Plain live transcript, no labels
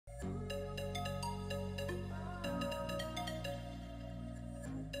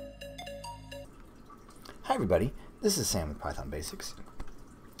Hi everybody, this is Sam with Python Basics,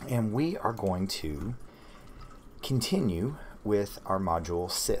 and we are going to continue with our module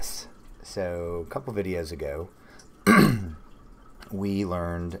Sys. So a couple videos ago we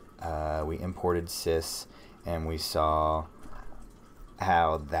learned, we imported Sys, and we saw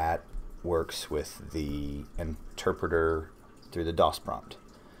how that works with the interpreter through the DOS prompt.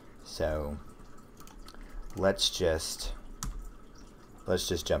 So let's just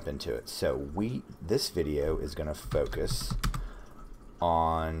jump into it. So this video is going to focus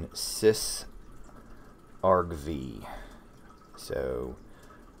on Sys Argv, so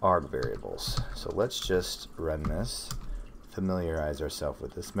arg variables. So let's just run this, familiarize ourselves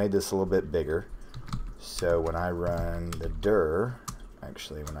with this. Made this a little bit bigger, so when I run the dir,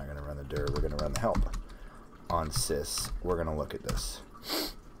 actually we're not going to run the dir, we're going to run the help on Sys. We're going to look at this.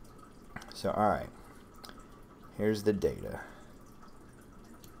 So alright, here's the data.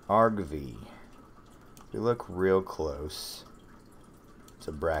 Argv. If we look real close, it's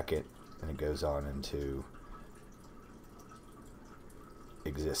a bracket and it goes on into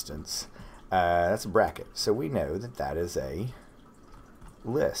existence. That's a bracket, so we know that that is a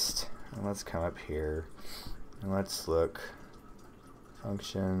list. And let's come up here and let's look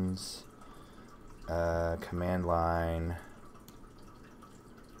functions, command line,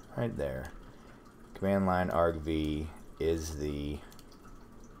 right there. Command line argv is the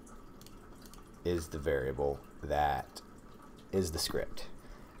variable that is the script,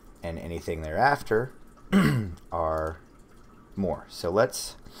 and anything thereafter are more. So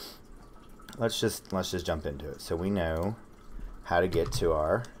let's just jump into it. So we know how to get to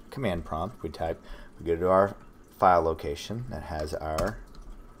our command prompt. We go to our file location that has our,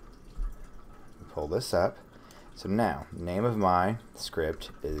 pull this up. So now name of my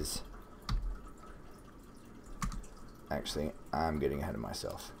script is, actually I'm getting ahead of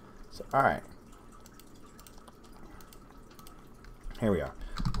myself. So alright, here we are.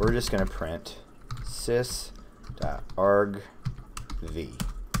 We're just going to print sys.argv.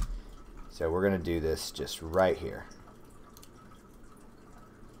 So we're going to do this just right here.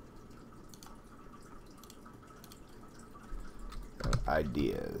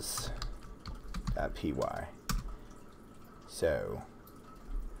 Ideas.py. So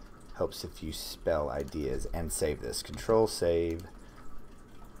helps if you spell ideas and save this. Control save.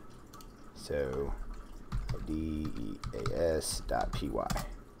 So ideas.py,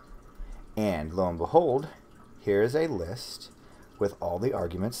 and lo and behold, here is a list with all the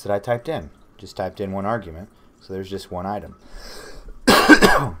arguments that I typed in. Just typed in one argument, so there's just one item.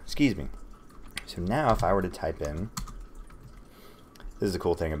 Excuse me. So now if I were to type in, this is the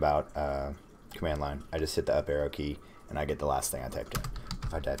cool thing about command line, I just hit the up arrow key and I get the last thing I typed in.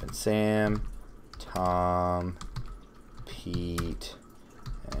 If I type in Sam, Tom, Pete,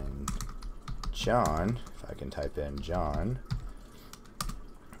 and John, if I can type in John,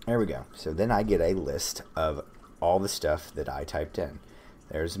 there we go. So then I get a list of all the stuff that I typed in.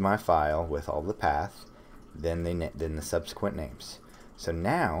 There's my file with all the path, then the subsequent names. So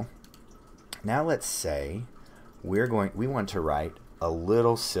now let's say we want to write a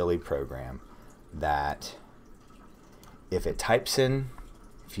little silly program that if you type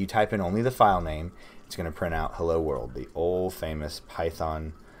in only the file name, it's going to print out hello world, the old famous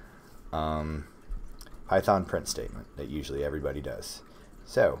Python print statement that usually everybody does.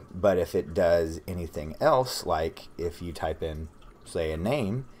 So, but if it does anything else, like if you type in, say, a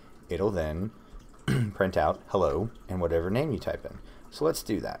name, it'll then print out hello and whatever name you type in. So let's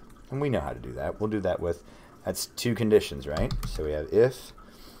do that. And we know how to do that. We'll do that with, that's two conditions, right? So we have if,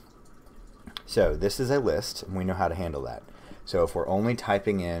 so this is a list, and we know how to handle that. So if we're only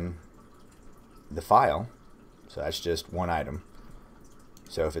typing in the file, so that's just one item.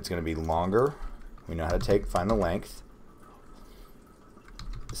 So if it's going to be longer, we know how to find the length.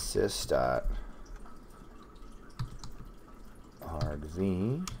 Sys.argv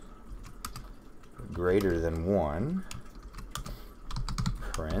greater than 1,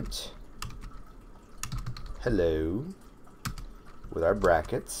 print hello with our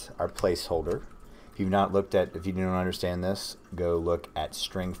brackets, our placeholder. If you don't understand this, go look at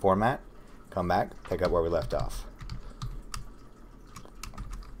string format, come back, pick up where we left off.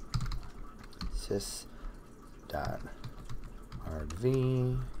 Sys.argv,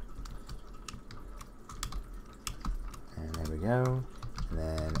 and there we go, and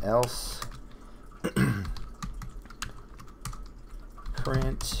then else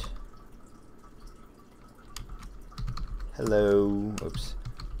print hello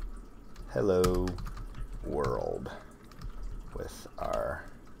world with our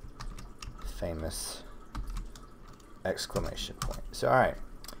famous exclamation point. So alright,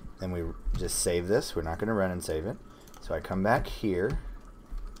 then we just save this. We're not going to run and save it. So I come back here.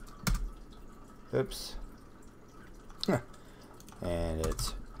 Oops. And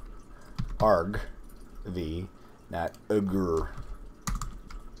it's Argv, not Argv.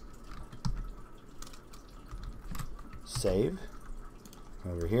 Save.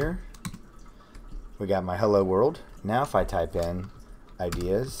 Over here. We got my hello world. Now if I type in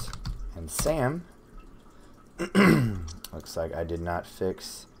ideas and Sam, looks like I did not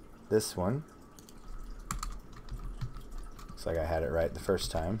fix this one. Looks like I had it right the first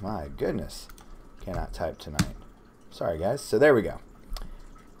time. My goodness. Cannot type tonight. Sorry guys. So there we go.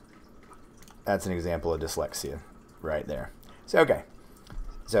 That's an example of dyslexia right there. So okay.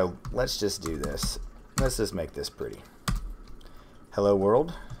 So let's just do this. Let's just make this pretty. Hello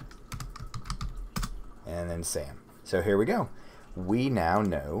world. And then Sam. So here we go. We now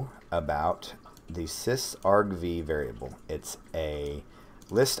know about the Sys Argv variable. It's a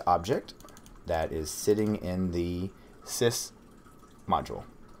list object that is sitting in the Sys module.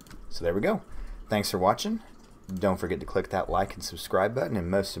 So there we go. Thanks for watching. Don't forget to click that like and subscribe button, and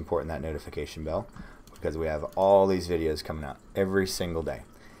most important, that notification bell, because we have all these videos coming out every single day.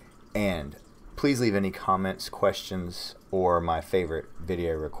 And please leave any comments, questions, or my favorite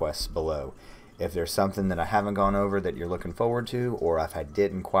video requests below. If there's something that I haven't gone over that you're looking forward to, or if I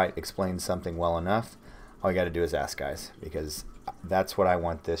didn't quite explain something well enough, all you got to do is ask, guys, because that's what I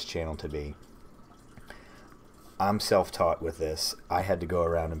want this channel to be. I'm self-taught with this. I had to go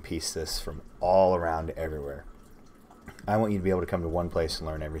around and piece this from all around everywhere. I want you to be able to come to one place and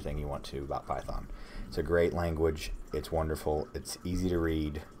learn everything you want to about Python. It's a great language. It's wonderful. It's easy to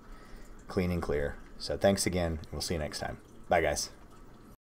read, clean and clear. So thanks again, and we'll see you next time. Bye, guys.